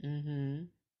 Mm-hmm.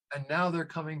 And now they're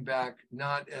coming back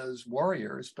not as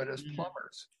warriors, but as Mm-hmm.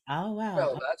 plumbers. Oh, wow.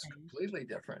 Well, that's Okay. completely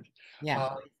different. Yeah,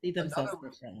 Uh, they see themselves another,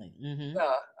 differently. Mm-hmm.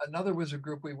 yeah, another was a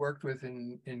group we worked with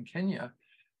in Kenya.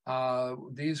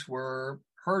 These were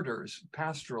herders,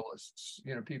 pastoralists,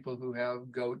 people who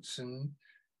have goats and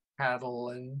cattle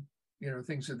and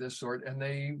things of this sort, and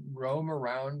they roam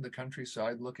around the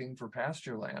countryside looking for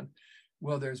pasture land.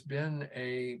 Well, there's been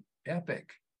a epic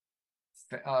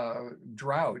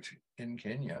drought in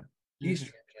Kenya, Mm-hmm.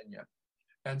 eastern Kenya.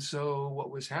 And so what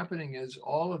was happening is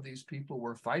all of these people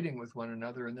were fighting with one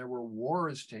another, and there were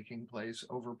wars taking place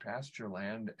over pasture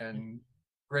land and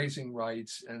grazing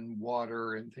rights and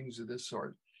water and things of this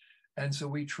sort. And so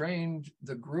we trained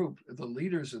the group, the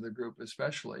leaders of the group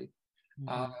especially, Mm-hmm.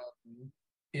 um,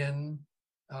 in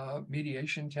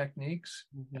mediation techniques,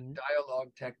 and Mm-hmm.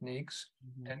 dialogue techniques,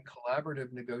 Mm-hmm. and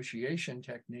collaborative negotiation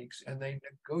techniques. And they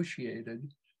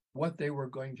negotiated what they were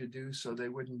going to do so they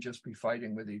wouldn't just be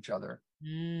fighting with each other,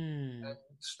 Mm.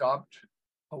 stopped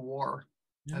a war.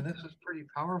 And this Okay. is pretty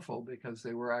powerful because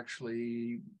they were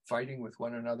actually fighting with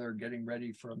one another, getting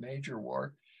ready for a major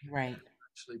war, and Right.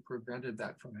 actually prevented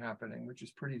that from happening, which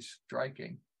is pretty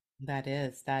striking. That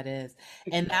is, that is.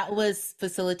 And that was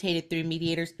facilitated through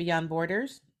Mediators Beyond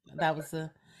Borders. That was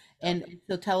a, Yeah. and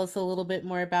so tell us a little bit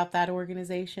more about that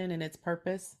organization and its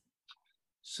purpose.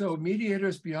 So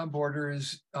Mediators Beyond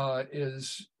Borders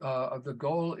is the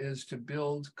goal is to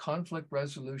build conflict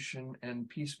resolution and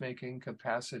peacemaking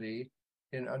capacity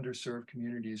in underserved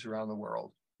communities around the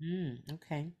world.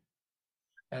 Okay.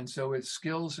 And so it's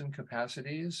skills and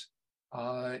capacities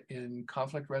in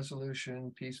conflict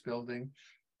resolution, peace building.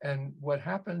 And what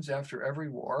happens after every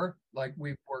war, like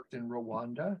we've worked in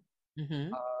Rwanda,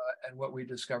 Mm-hmm. and what we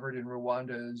discovered in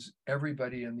Rwanda is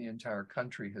everybody in the entire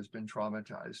country has been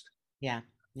traumatized, Yeah.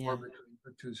 war Yeah. between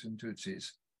Hutus and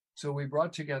Tutsis. So we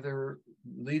brought together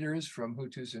leaders from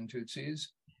Hutus and Tutsis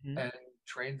Hmm. and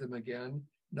trained them again,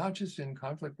 not just in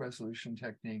conflict resolution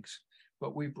techniques,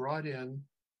 but we brought in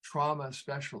trauma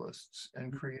specialists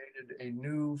and created a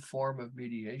new form of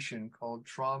mediation called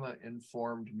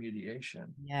trauma-informed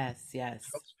mediation. Yes. It Yes.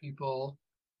 helps people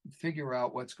figure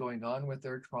out what's going on with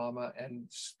their trauma and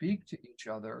speak to each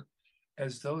other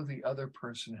as though the other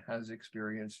person has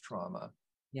experienced trauma.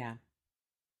 Yeah.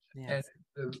 And Yes.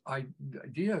 the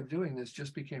idea of doing this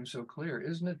just became so clear.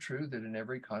 Isn't it true that in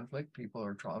every conflict, people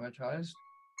are traumatized?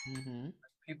 Mm-hmm.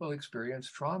 People experience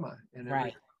trauma in every.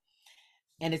 Right.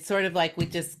 And it's sort of like we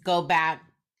just go back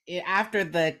after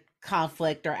the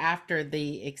conflict or after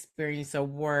the experience or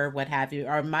war, what have you.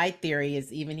 Or my theory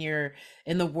is even here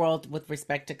in the world with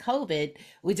respect to COVID,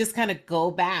 we just kind of go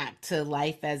back to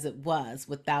life as it was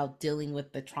without dealing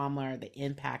with the trauma or the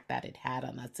impact that it had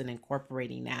on us and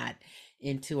incorporating that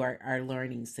into our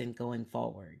learnings and going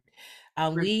forward.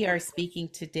 We are speaking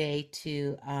today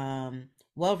to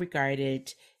well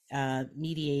regarded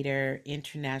mediator,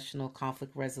 international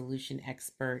conflict resolution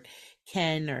expert,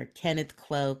 Kenneth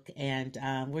Cloke, and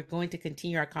we're going to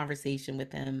continue our conversation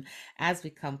with him as we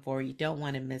come forward. You don't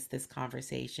want to miss this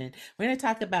conversation. We're going to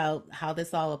talk about how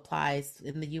this all applies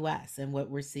in the U.S. and what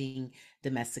we're seeing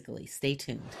domestically. Stay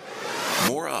tuned.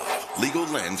 More of Legal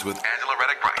Lens with Angela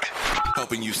Reddick Wright,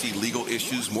 helping you see legal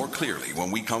issues more clearly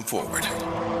when we come forward.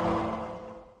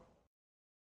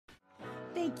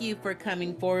 Thank you for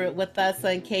coming forward with us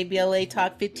on KBLA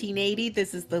Talk 1580.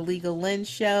 This is the Legal Lens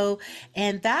Show.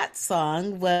 And that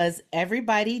song was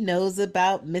Everybody Knows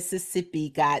About Mississippi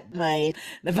Got Made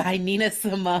by Nina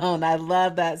Simone. I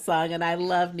love that song and I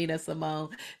love Nina Simone.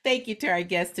 Thank you to our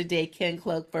guest today, Ken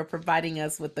Cloke, for providing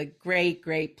us with a great,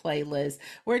 great playlist.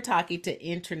 We're talking to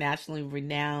internationally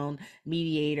renowned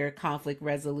mediator, conflict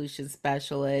resolution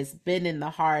specialist, been in the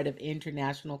heart of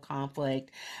international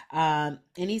conflict. And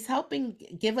he's helping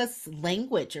give us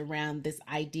language around this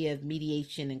idea of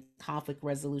mediation and conflict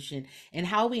resolution and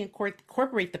how we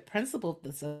incorporate the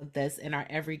principles of this in our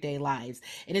everyday lives.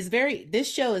 And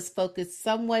this show is focused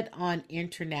somewhat on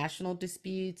international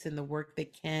disputes and the work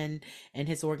that Ken and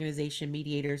his organization,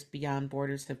 Mediators Beyond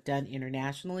Borders, have done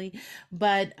internationally.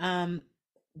 But the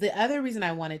other reason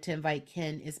I wanted to invite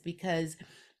Ken is because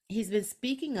he's been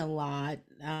speaking a lot,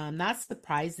 not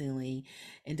surprisingly,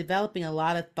 and developing a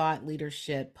lot of thought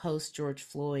leadership post George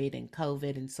Floyd and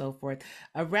COVID and so forth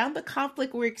around the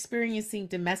conflict we're experiencing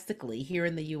domestically here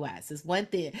in the U.S. Is one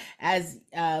thing as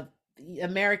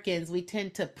Americans, we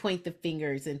tend to point the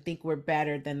fingers and think we're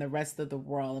better than the rest of the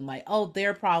world and like, oh, there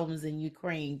are problems in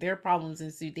Ukraine, there are problems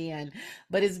in Sudan.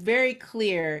 But it's very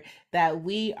clear that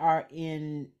we are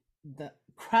in the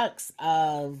crux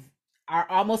of our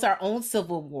almost our own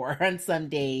civil war on some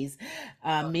days,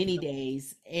 many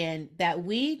days, and that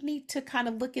we need to kind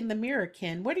of look in the mirror.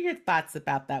 Ken, what are your thoughts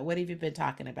about that? What have you been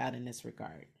talking about in this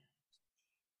regard?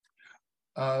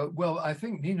 Well, I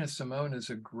think Nina Simone is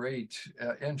a great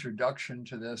introduction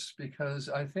to this because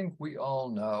I think we all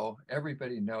know,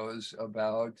 everybody knows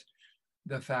about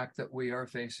the fact that we are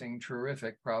facing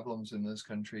terrific problems in this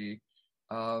country.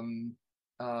 Um,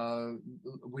 uh,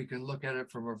 we can look at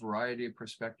it from a variety of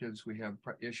perspectives. We have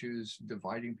issues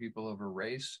dividing people over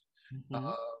race. Mm-hmm.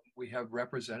 We have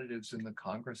representatives in the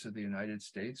Congress of the United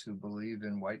States who believe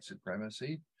in white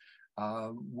supremacy.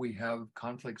 We have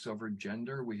conflicts over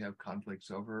gender. We have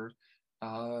conflicts over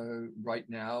right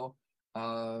now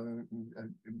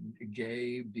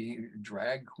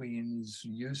drag queens,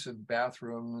 use of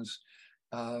bathrooms,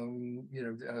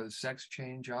 sex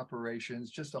change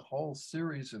operations, just a whole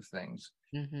series of things.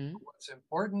 Mm-hmm. What's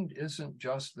important isn't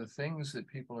just the things that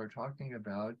people are talking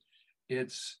about,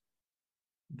 it's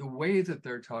the way that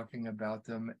they're talking about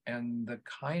them and the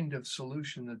kind of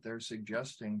solution that they're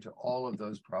suggesting to all of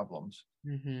those problems.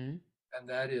 Mm-hmm. And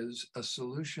that is a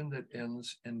solution that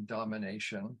ends in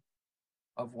domination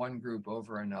of one group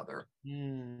over another.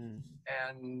 Mm.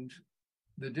 And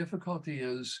the difficulty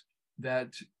is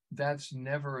that that's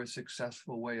never a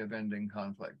successful way of ending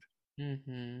conflict,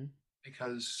 Mm-hmm.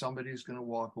 because somebody's going to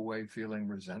walk away feeling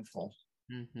resentful.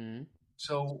 Mm-hmm.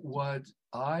 So what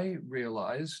I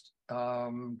realized,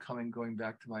 going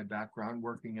back to my background,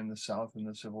 working in the South in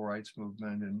the civil rights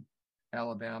movement in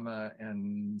Alabama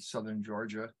and Southern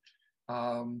Georgia,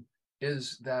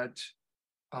 is that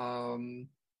um,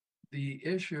 the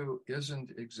issue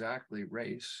isn't exactly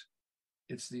race.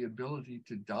 It's the ability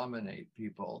to dominate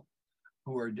people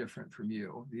who are different from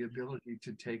you, the ability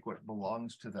to take what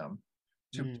belongs to them,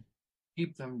 to Mm.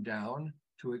 keep them down,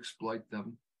 to exploit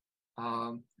them.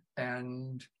 Um,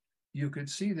 and you could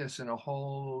see this in a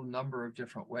whole number of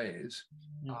different ways.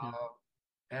 Mm-hmm.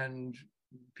 And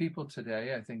people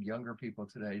today, I think younger people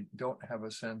today, don't have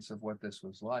a sense of what this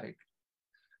was like.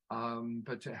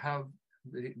 But to have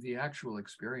the actual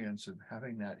experience of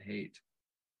having that hate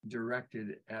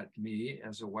directed at me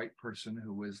as a white person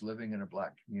who was living in a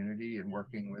Black community and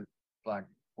working with Black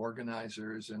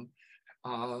organizers, and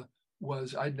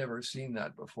was, I'd never seen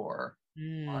that before,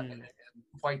 Mm. and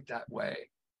quite that way.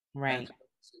 And Right. so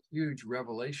it's a huge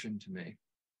revelation to me.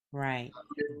 Right.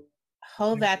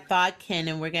 Hold that thought, Ken,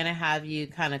 and we're going to have you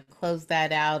kind of close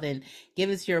that out and give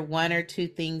us your one or two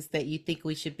things that you think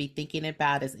we should be thinking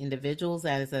about as individuals,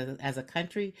 as a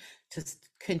country, to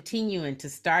continue and to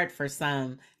start for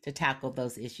some to tackle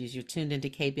those issues. You're tuned into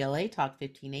KBLA Talk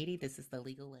 1580. This is the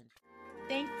Legal Lens.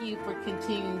 Thank you for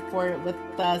continuing forward with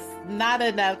us. Not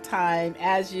enough time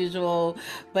as usual,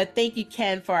 but thank you,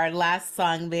 Ken, for our last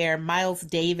song there. Miles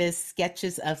Davis,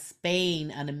 Sketches of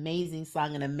Spain, an amazing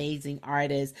song, an amazing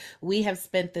artist. We have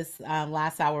spent this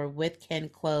last hour with Ken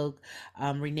Cloke,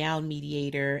 renowned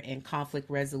mediator and conflict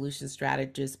resolution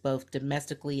strategist, both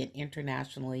domestically and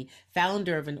internationally,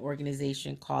 founder of an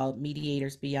organization called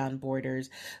Mediators Beyond Borders.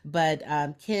 But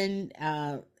Ken,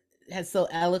 has so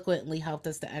eloquently helped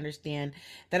us to understand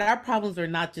that our problems are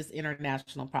not just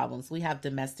international problems. We have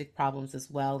domestic problems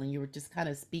as well. And you were just kind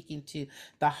of speaking to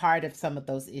the heart of some of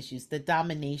those issues, the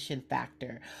domination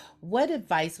factor. What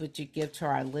advice would you give to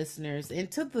our listeners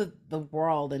and to the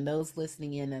world and those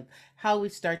listening in of how we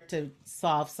start to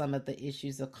solve some of the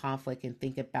issues of conflict and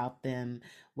think about them,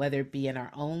 whether it be in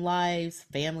our own lives,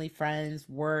 family, friends,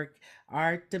 work,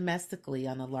 or domestically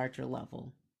on a larger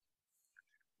level?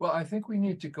 Well, I think we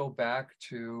need to go back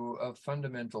to a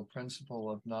fundamental principle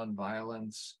of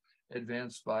nonviolence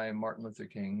advanced by Martin Luther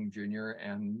King Jr.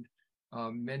 and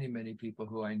many, many people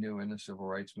who I knew in the civil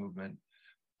rights movement.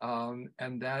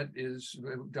 And that is,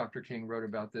 Dr. King wrote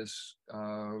about this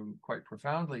quite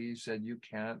profoundly. He said, you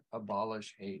can't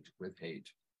abolish hate with hate.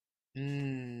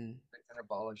 Mm. You can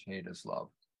abolish hate as love.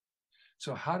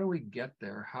 So how do we get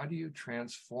there? How do you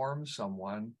transform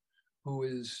someone who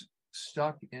is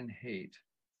stuck in hate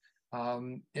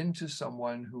into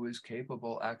someone who is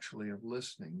capable actually of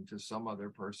listening to some other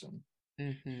person?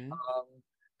 Mm-hmm.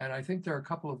 And I think there are a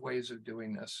couple of ways of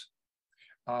doing this.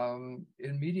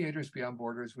 In Mediators Beyond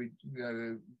Borders, we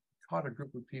taught a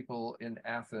group of people in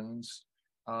Athens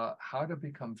how to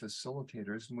become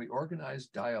facilitators, and we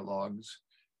organized dialogues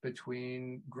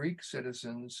between Greek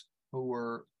citizens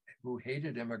who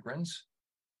hated immigrants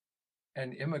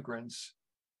and immigrants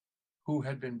who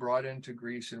had been brought into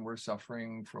Greece and were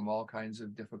suffering from all kinds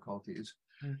of difficulties.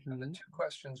 Mm-hmm. And the two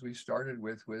questions we started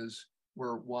with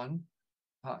were one,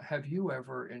 have you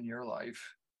ever in your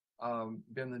life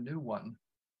been the new one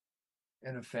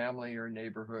in a family or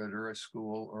neighborhood or a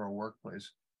school or a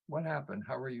workplace? What happened?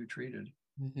 How were you treated?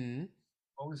 Mm-hmm.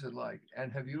 What was it like?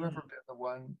 And have you ever been the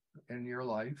one in your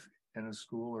life in a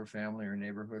school or family or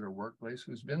neighborhood or workplace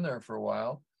who's been there for a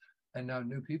while and now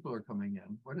new people are coming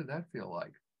in? What did that feel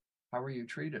like? How were you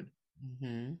treated?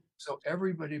 Mm-hmm. So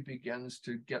everybody begins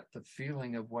to get the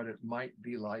feeling of what it might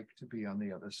be like to be on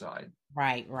the other side.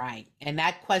 Right, right. And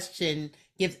that question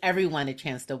gives everyone a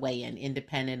chance to weigh in,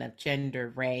 independent of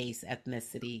gender, race,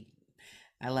 ethnicity.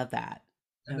 I love that.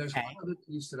 And there's Okay. one other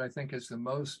piece that I think is the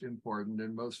most important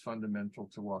and most fundamental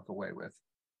to walk away with.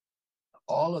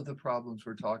 All of the problems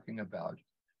we're talking about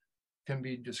can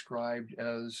be described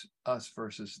as us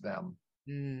versus them.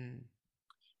 Mm.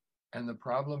 And the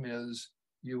problem is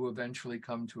you eventually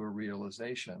come to a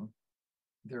realization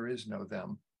there is no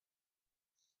them.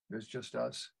 There's just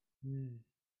us. Mm.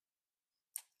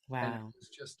 And Wow. it's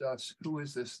just us. Who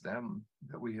is this them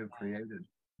that we have created?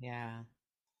 Yeah.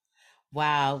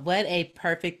 Wow, what a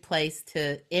perfect place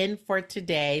to end for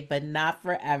today, but not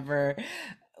forever.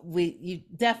 You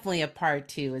definitely a part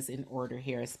two is in order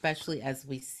here, especially as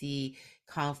we see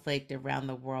conflict around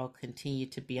the world continue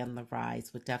to be on the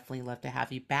rise. Would definitely love to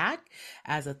have you back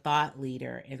as a thought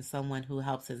leader and someone who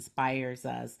helps inspires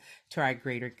us to our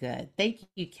greater good. Thank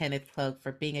you, Kenneth Cloke,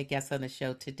 for being a guest on the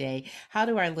show today. How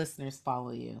do our listeners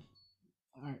follow you?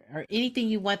 Or anything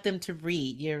you want them to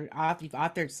read? You've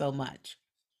authored so much.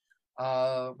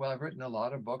 Well, I've written a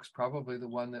lot of books. Probably the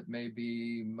one that may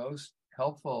be most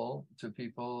helpful to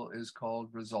people is called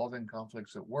Resolving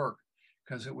Conflicts at Work,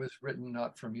 because it was written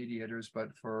not for mediators,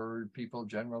 but for people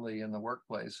generally in the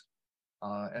workplace.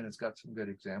 And it's got some good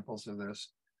examples of this.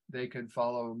 They can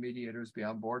follow Mediators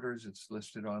Beyond Borders. It's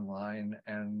listed online.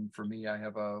 And for me, I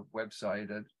have a website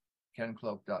at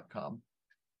kencloke.com.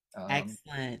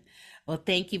 Excellent. Well,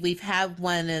 thank you. We've had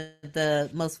one of the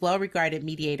most well-regarded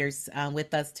mediators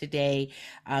with us today.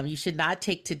 You should not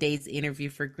take today's interview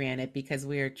for granted because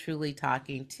we are truly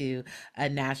talking to a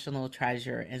national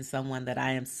treasure and someone that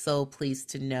I am so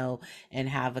pleased to know and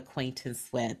have acquaintance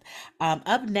with.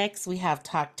 Up next, we have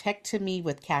Talk Tech to Me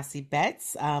with Cassie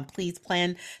Betts. Please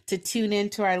plan to tune in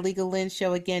to our Legal Lens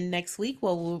show again next week.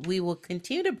 Well, we will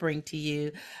continue to bring to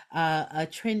you a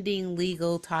trending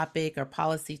legal topic or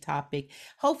policy topic.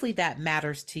 Hopefully that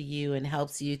matters to you and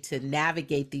helps you to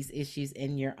navigate these issues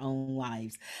in your own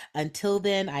lives. Until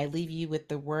then, I leave you with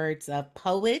the words of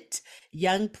poet,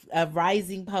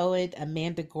 rising poet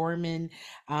Amanda Gorman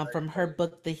from her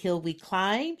book, The Hill We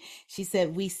Climb. She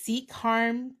said, "We seek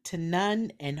harm to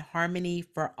none and harmony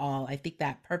for all." I think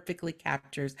that perfectly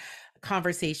captures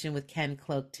conversation with Ken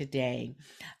Cloke today.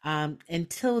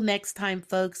 Until next time,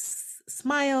 folks,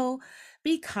 smile,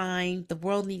 be kind. The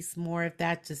world needs more of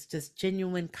that, just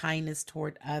genuine kindness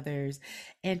toward others,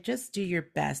 and just do your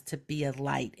best to be a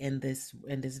light in this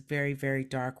very, very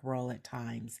dark world at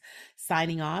times.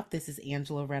 Signing off, this is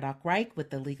Angela Reddock Wright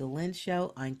with the Legal Lens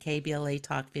Show on KBLA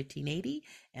Talk 1580,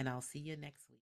 and I'll see you next week.